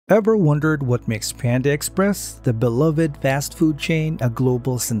Ever wondered what makes Panda Express, the beloved fast food chain, a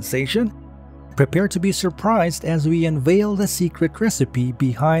global sensation? Prepare to be surprised as we unveil the secret recipe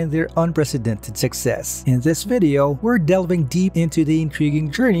behind their unprecedented success. In this video, we're delving deep into the intriguing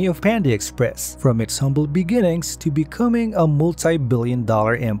journey of Panda Express, from its humble beginnings to becoming a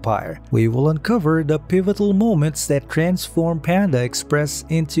multi-billion-dollar empire. We will uncover the pivotal moments that transformed Panda Express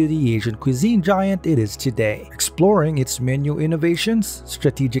into the Asian cuisine giant it is today, exploring its menu innovations,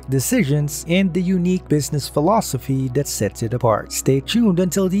 strategic decisions, and the unique business philosophy that sets it apart. Stay tuned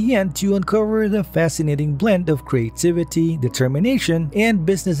until the end to uncover the fascinating blend of creativity, determination, and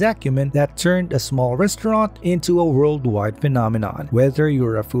business acumen that turned a small restaurant into a worldwide phenomenon. Whether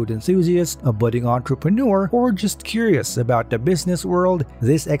you're a food enthusiast, a budding entrepreneur, or just curious about the business world,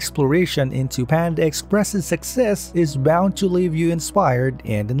 this exploration into Panda Express's success is bound to leave you inspired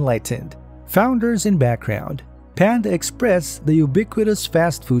and enlightened. Founders and background. Panda Express, the ubiquitous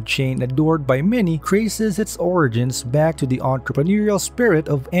fast food chain adored by many, traces its origins back to the entrepreneurial spirit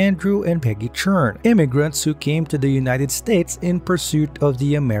of Andrew and Peggy Churn, immigrants who came to the United States in pursuit of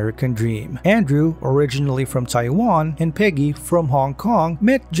the American dream. Andrew, originally from Taiwan, and Peggy, from Hong Kong,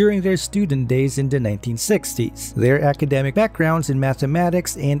 met during their student days in the 1960s. Their academic backgrounds in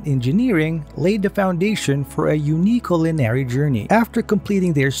mathematics and engineering laid the foundation for a unique culinary journey. After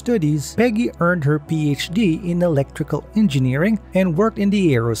completing their studies, Peggy earned her PhD in electrical engineering and worked in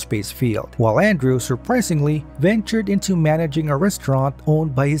the aerospace field, while Andrew surprisingly ventured into managing a restaurant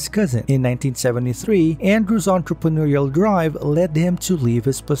owned by his cousin. In 1973, Andrew's entrepreneurial drive led him to leave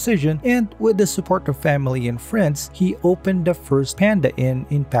his position, and with the support of family and friends, he opened the first Panda Inn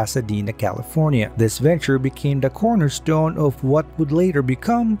in Pasadena, California. This venture became the cornerstone of what would later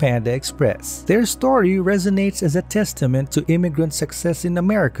become Panda Express. Their story resonates as a testament to immigrant success in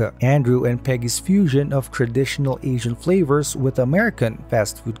America. Andrew and Peggy's fusion of traditional Asian flavors with American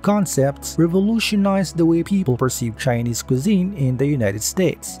fast food concepts revolutionized the way people perceive Chinese cuisine in the United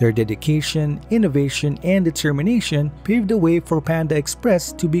States. Their dedication, innovation, and determination paved the way for Panda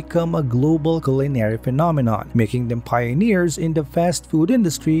Express to become a global culinary phenomenon, making them pioneers in the fast food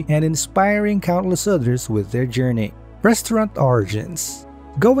industry and inspiring countless others with their journey. Restaurant origins.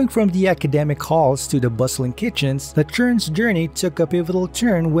 Going from the academic halls to the bustling kitchens, the Churn's journey took a pivotal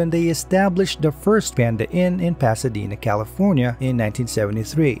turn when they established the first Panda Inn in Pasadena, California in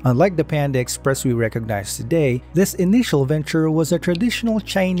 1973. Unlike the Panda Express we recognize today, this initial venture was a traditional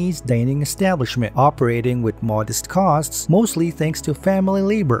Chinese dining establishment, operating with modest costs, mostly thanks to family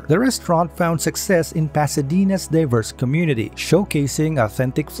labor. The restaurant found success in Pasadena's diverse community, showcasing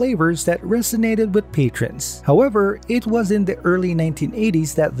authentic flavors that resonated with patrons. However, it was in the early 1980s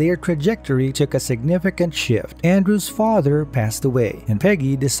that their trajectory took a significant shift. Andrew's father passed away, and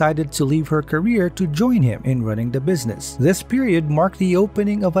Peggy decided to leave her career to join him in running the business. This period marked the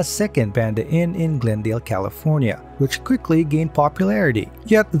opening of a second Panda Inn in Glendale, California, which quickly gained popularity.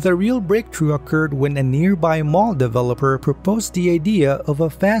 Yet the real breakthrough occurred when a nearby mall developer proposed the idea of a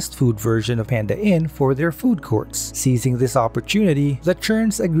fast food version of Panda Inn for their food courts. Seizing this opportunity, the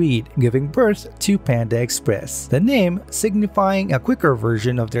Churns agreed, giving birth to Panda Express. The name, signifying a quicker version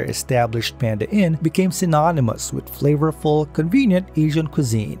of their established Panda Inn, became synonymous with flavorful, convenient Asian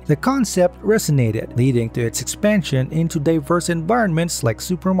cuisine. The concept resonated, leading to its expansion into diverse environments like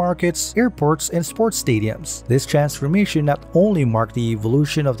supermarkets, airports, and sports stadiums. This transformation not only marked the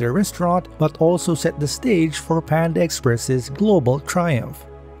evolution of their restaurant, but also set the stage for Panda Express's global triumph.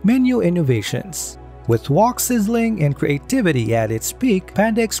 Menu innovations. With wok sizzling and creativity at its peak,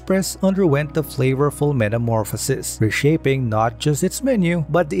 Panda Express underwent a flavorful metamorphosis, reshaping not just its menu,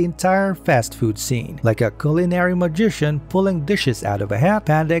 but the entire fast food scene. Like a culinary magician pulling dishes out of a hat,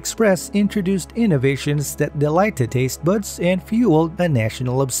 Panda Express introduced innovations that delighted taste buds and fueled a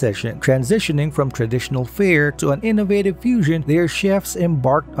national obsession. Transitioning from traditional fare to an innovative fusion, their chefs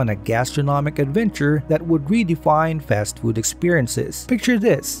embarked on a gastronomic adventure that would redefine fast food experiences. Picture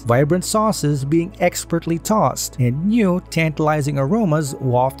this: vibrant sauces being expertly tossed, and new, tantalizing aromas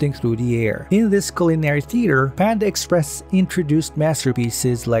wafting through the air. In this culinary theater, Panda Express introduced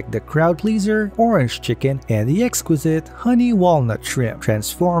masterpieces like the crowd pleaser orange chicken and the exquisite honey walnut shrimp,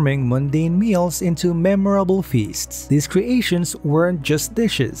 transforming mundane meals into memorable feasts. These creations weren't just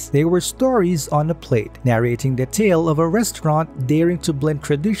dishes, they were stories on a plate, narrating the tale of a restaurant daring to blend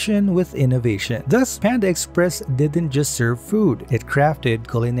tradition with innovation. Thus, Panda Express didn't just serve food, it crafted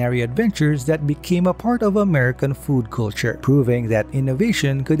culinary adventures that became a part of American food culture, proving that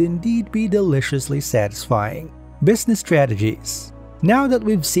innovation could indeed be deliciously satisfying. Business strategies. Now that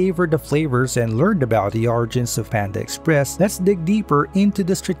we've savored the flavors and learned about the origins of Panda Express, let's dig deeper into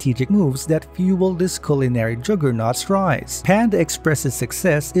the strategic moves that fuel this culinary juggernaut's rise. Panda Express's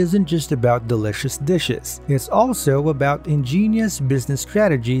success isn't just about delicious dishes. It's also about ingenious business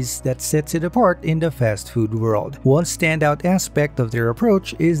strategies that sets it apart in the fast food world. One standout aspect of their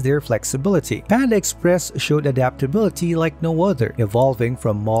approach is their flexibility. Panda Express showed adaptability like no other, evolving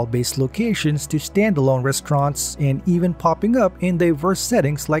from mall-based locations to standalone restaurants and even popping up in diverse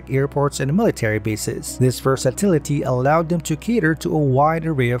settings like airports and military bases. This versatility allowed them to cater to a wide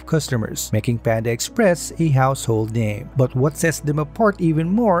array of customers, making Panda Express a household name. But what sets them apart even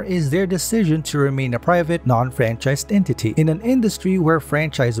more is their decision to remain a private, non-franchised entity. In an industry where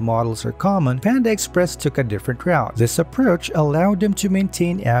franchise models are common, Panda Express took a different route. This approach allowed them to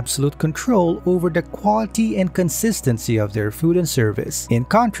maintain absolute control over the quality and consistency of their food and service. In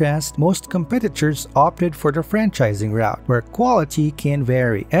contrast, most competitors opted for the franchising route, where quality can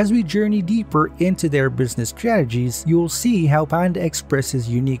vary. As we journey deeper into their business strategies, you'll see how Panda Express's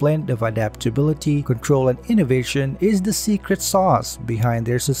unique blend of adaptability, control, and innovation is the secret sauce behind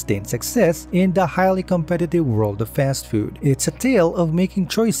their sustained success in the highly competitive world of fast food. It's a tale of making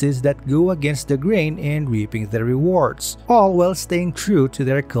choices that go against the grain and reaping the rewards, all while staying true to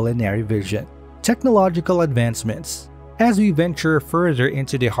their culinary vision. Technological advancements. As we venture further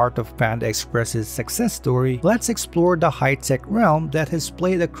into the heart of Panda Express's success story, let's explore the high-tech realm that has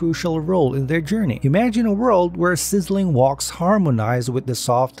played a crucial role in their journey. Imagine a world where sizzling woks harmonize with the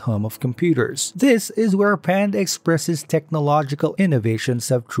soft hum of computers. This is where Panda Express's technological innovations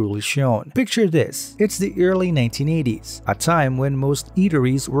have truly shone. Picture this: it's the early 1980s, a time when most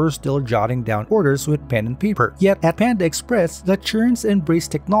eateries were still jotting down orders with pen and paper. Yet at Panda Express, the churns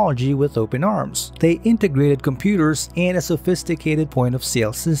embraced technology with open arms. They integrated computers and a sophisticated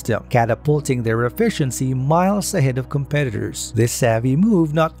point-of-sale system, catapulting their efficiency miles ahead of competitors. This savvy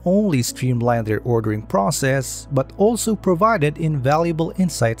move not only streamlined their ordering process, but also provided invaluable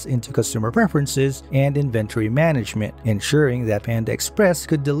insights into customer preferences and inventory management, ensuring that Panda Express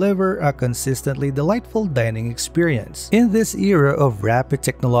could deliver a consistently delightful dining experience. In this era of rapid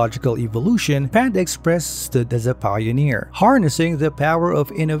technological evolution, Panda Express stood as a pioneer, harnessing the power of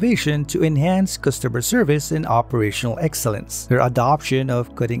innovation to enhance customer service and operational excellence. Their adoption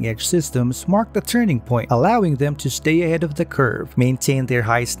of cutting-edge systems marked a turning point, allowing them to stay ahead of the curve, maintain their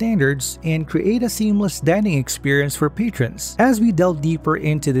high standards, and create a seamless dining experience for patrons. As we delve deeper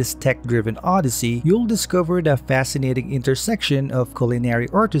into this tech-driven odyssey, you'll discover the fascinating intersection of culinary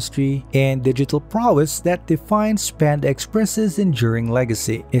artistry and digital prowess that defines Panda Express's enduring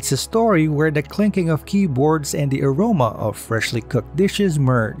legacy. It's a story where the clinking of keyboards and the aroma of freshly cooked dishes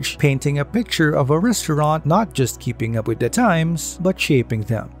merge, painting a picture of a restaurant not just keeping up with the times, but shaping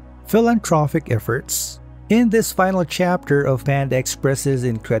them. Philanthropic efforts. In this final chapter of Panda Express's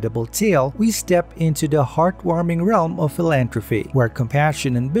incredible tale, we step into the heartwarming realm of philanthropy, where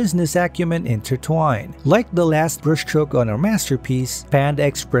compassion and business acumen intertwine. Like the last brushstroke on our masterpiece, Panda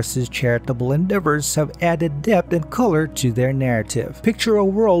Express's charitable endeavors have added depth and color to their narrative. Picture a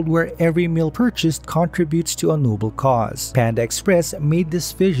world where every meal purchased contributes to a noble cause. Panda Express made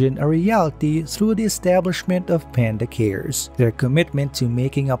this vision a reality through the establishment of Panda Cares. Their commitment to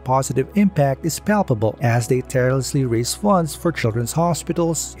making a positive impact is palpable, as they tirelessly raise funds for children's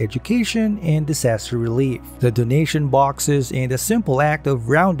hospitals, education, and disaster relief. The donation boxes and the simple act of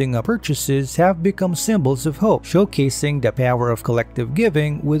rounding up purchases have become symbols of hope, showcasing the power of collective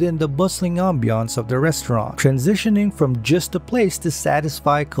giving within the bustling ambiance of the restaurant. Transitioning from just a place to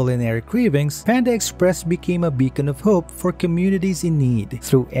satisfy culinary cravings, Panda Express became a beacon of hope for communities in need.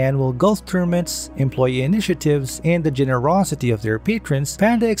 Through annual golf tournaments, employee initiatives, and the generosity of their patrons,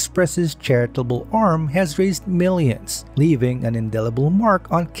 Panda Express's charitable arm has raised millions, leaving an indelible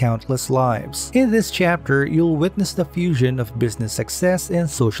mark on countless lives. In this chapter, you'll witness the fusion of business success and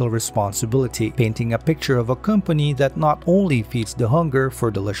social responsibility, painting a picture of a company that not only feeds the hunger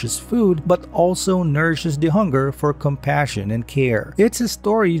for delicious food, but also nourishes the hunger for compassion and care. It's a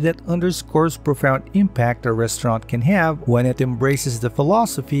story that underscores profound impact a restaurant can have when it embraces the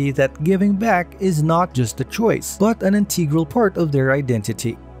philosophy that giving back is not just a choice, but an integral part of their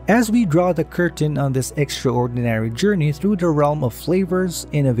identity. As we draw the curtain on this extraordinary journey through the realm of flavors,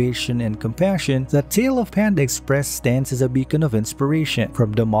 innovation, and compassion, the tale of Panda Express stands as a beacon of inspiration.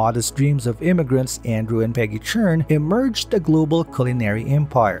 From the modest dreams of immigrants Andrew and Peggy Churn emerged a global culinary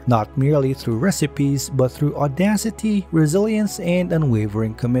empire, not merely through recipes, but through audacity, resilience, and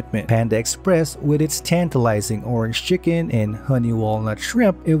unwavering commitment. Panda Express, with its tantalizing orange chicken and honey walnut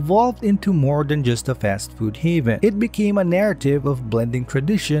shrimp, evolved into more than just a fast food haven. It became a narrative of blending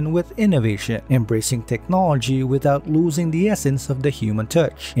tradition tradition with innovation, embracing technology without losing the essence of the human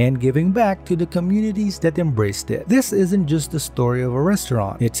touch, and giving back to the communities that embraced it. This isn't just the story of a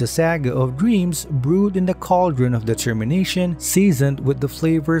restaurant, it's a saga of dreams brewed in the cauldron of determination, seasoned with the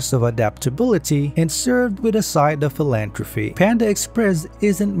flavors of adaptability, and served with a side of philanthropy. Panda Express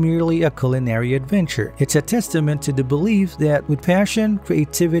isn't merely a culinary adventure, it's a testament to the belief that with passion,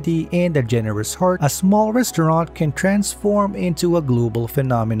 creativity, and a generous heart, a small restaurant can transform into a global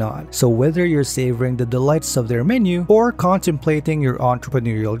phenomenon. So whether you're savoring the delights of their menu or contemplating your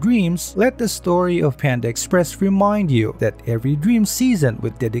entrepreneurial dreams, let the story of Panda Express remind you that every dream seasoned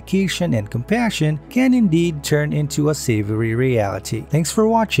with dedication and compassion can indeed turn into a savory reality. Thanks for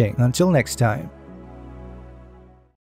watching. Until next time.